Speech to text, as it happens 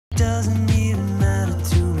doesn't even matter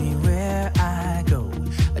to me where I go.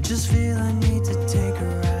 I just feel I need to take a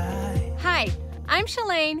ride. Hi, I'm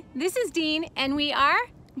Shalane, this is Dean, and we are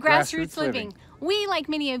GrassRoots Living. We, like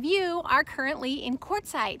many of you, are currently in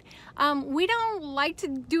Quartzsite. We don't like to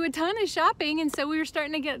do a ton of shopping, and so we were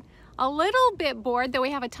starting to get a little bit bored, though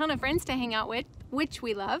we have a ton of friends to hang out with, which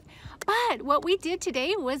we love. But what we did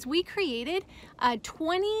today was we created a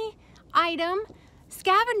 20-item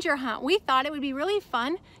scavenger hunt. We thought it would be really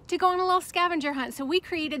fun to go on a little scavenger hunt, so we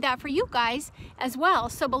created that for you guys as well.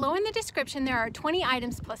 So below in the description there are 20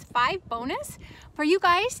 items plus 5 bonus for you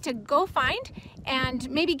guys to go find and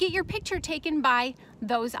maybe get your picture taken by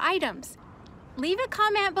those items. Leave a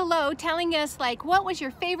comment below telling us like what was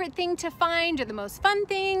your favorite thing to find, or the most fun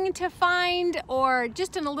thing to find, or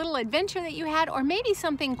just in a little adventure that you had, or maybe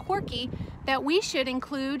something quirky that we should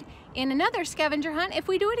include in another scavenger hunt if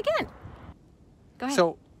we do it again. Go ahead.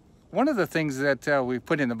 So one of the things that we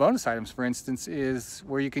put in the bonus items, for instance, is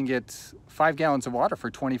where you can get 5 gallons of water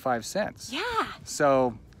for 25 cents. Yeah.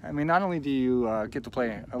 So, I mean, not only do you get to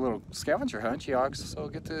play a little scavenger hunt, you also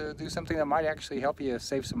get to do something that might actually help you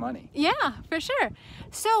save some money. Yeah, for sure.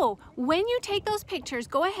 So when you take those pictures,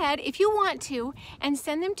 go ahead if you want to and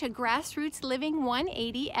send them to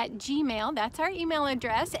grassrootsliving180@gmail. That's our email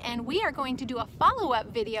address, and we are going to do a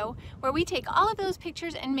follow-up video where we take all of those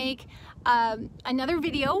pictures and make another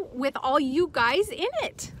video with all you guys in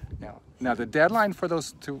it. Now the deadline for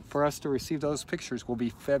us to receive those pictures will be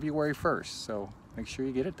February 1st, so make sure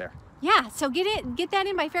you get it there. Yeah, so get that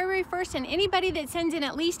in by February 1st, and anybody that sends in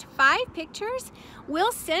at least 5 pictures,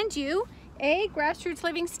 we'll send you a GrassRoots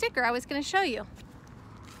Living sticker I was going to show you.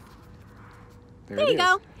 There you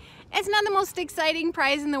go. It's not the most exciting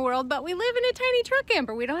prize in the world, but we live in a tiny truck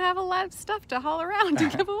camper. We don't have a lot of stuff to haul around to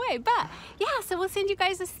give away. But yeah, so we'll send you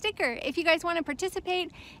guys a sticker. If you guys want to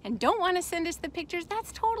participate and don't want to send us the pictures,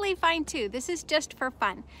 that's totally fine too. This is just for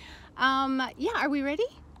fun. Yeah, are we ready?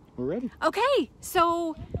 We're ready. Okay,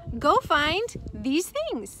 so go find these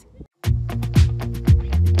things.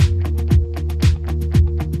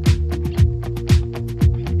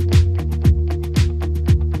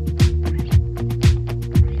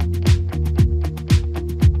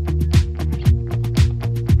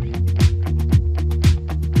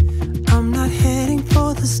 I'm not heading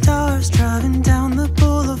for the stars, driving down the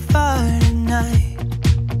boulevard at night,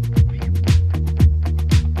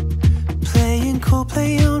 playing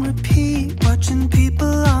Coldplay on repeat, watching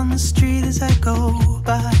people on the street as I go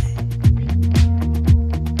by.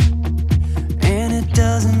 And it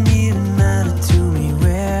doesn't even matter to me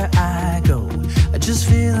where I go, I just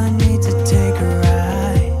feel I need to take a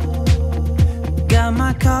ride. Got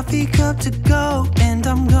my coffee cup to go, and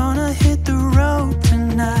I'm gonna hit the road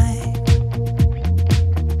tonight.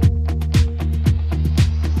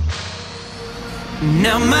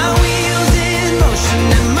 Now my wheels in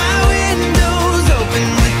motion and my windows open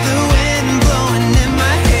with the wind blowing in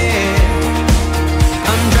my hair.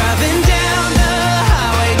 I'm driving down the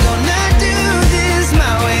highway, gonna do this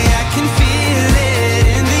my way. I can feel it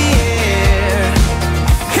in the air.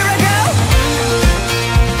 Here I go.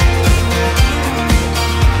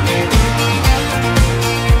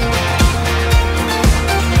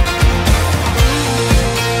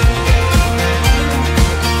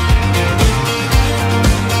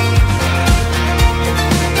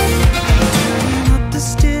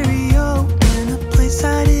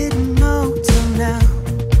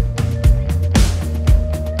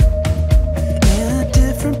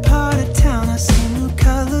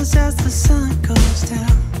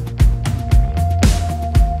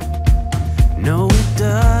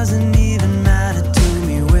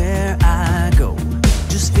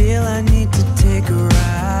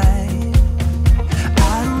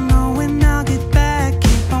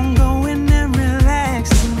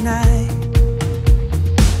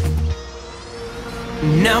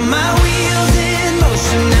 Now my wheels in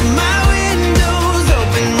motion and my windows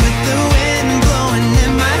open with the wind blowing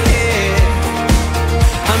in my hair.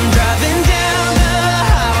 I'm driving down the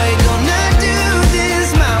highway, gonna do this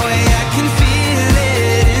my way. I can feel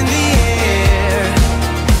it in the air.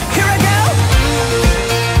 Here I go.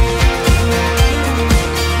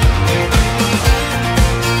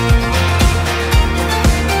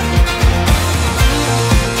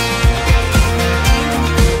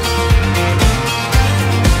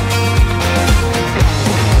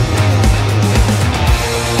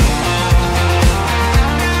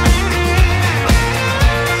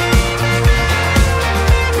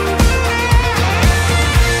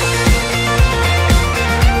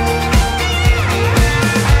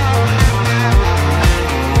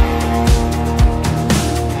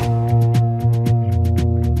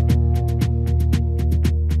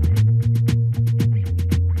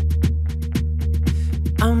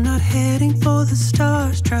 Heading for the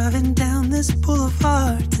stars, driving down this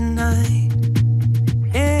boulevard tonight.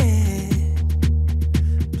 Yeah.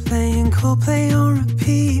 Playing Coldplay on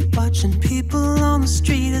repeat, watching people on the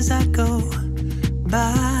street as I go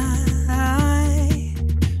by.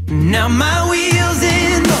 Now my wheels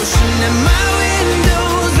in motion and my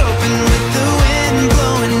windows open with the wind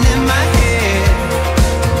blowing in my hair.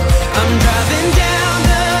 I'm driving down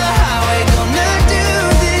the highway, gonna do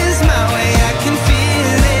this my way. I can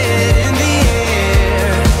feel it in the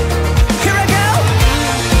air. Here I go.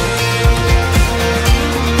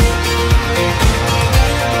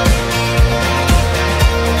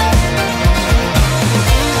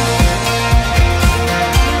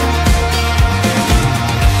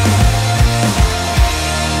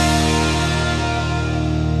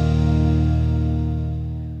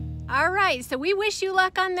 So we wish you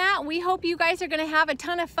luck on that. We hope you guys are going to have a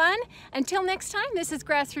ton of fun. Until next time, this is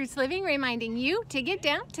Grassroots Living reminding you to get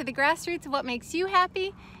down to the grassroots of what makes you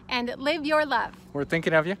happy and live your love. We're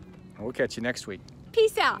thinking of you. We'll catch you next week.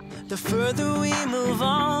 Peace out. The further we move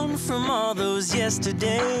on from all those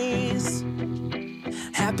yesterdays,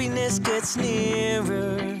 happiness gets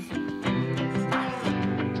nearer.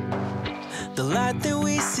 The light that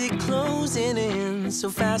we see closing in so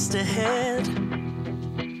fast ahead,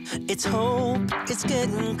 it's hope, it's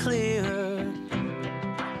getting clearer.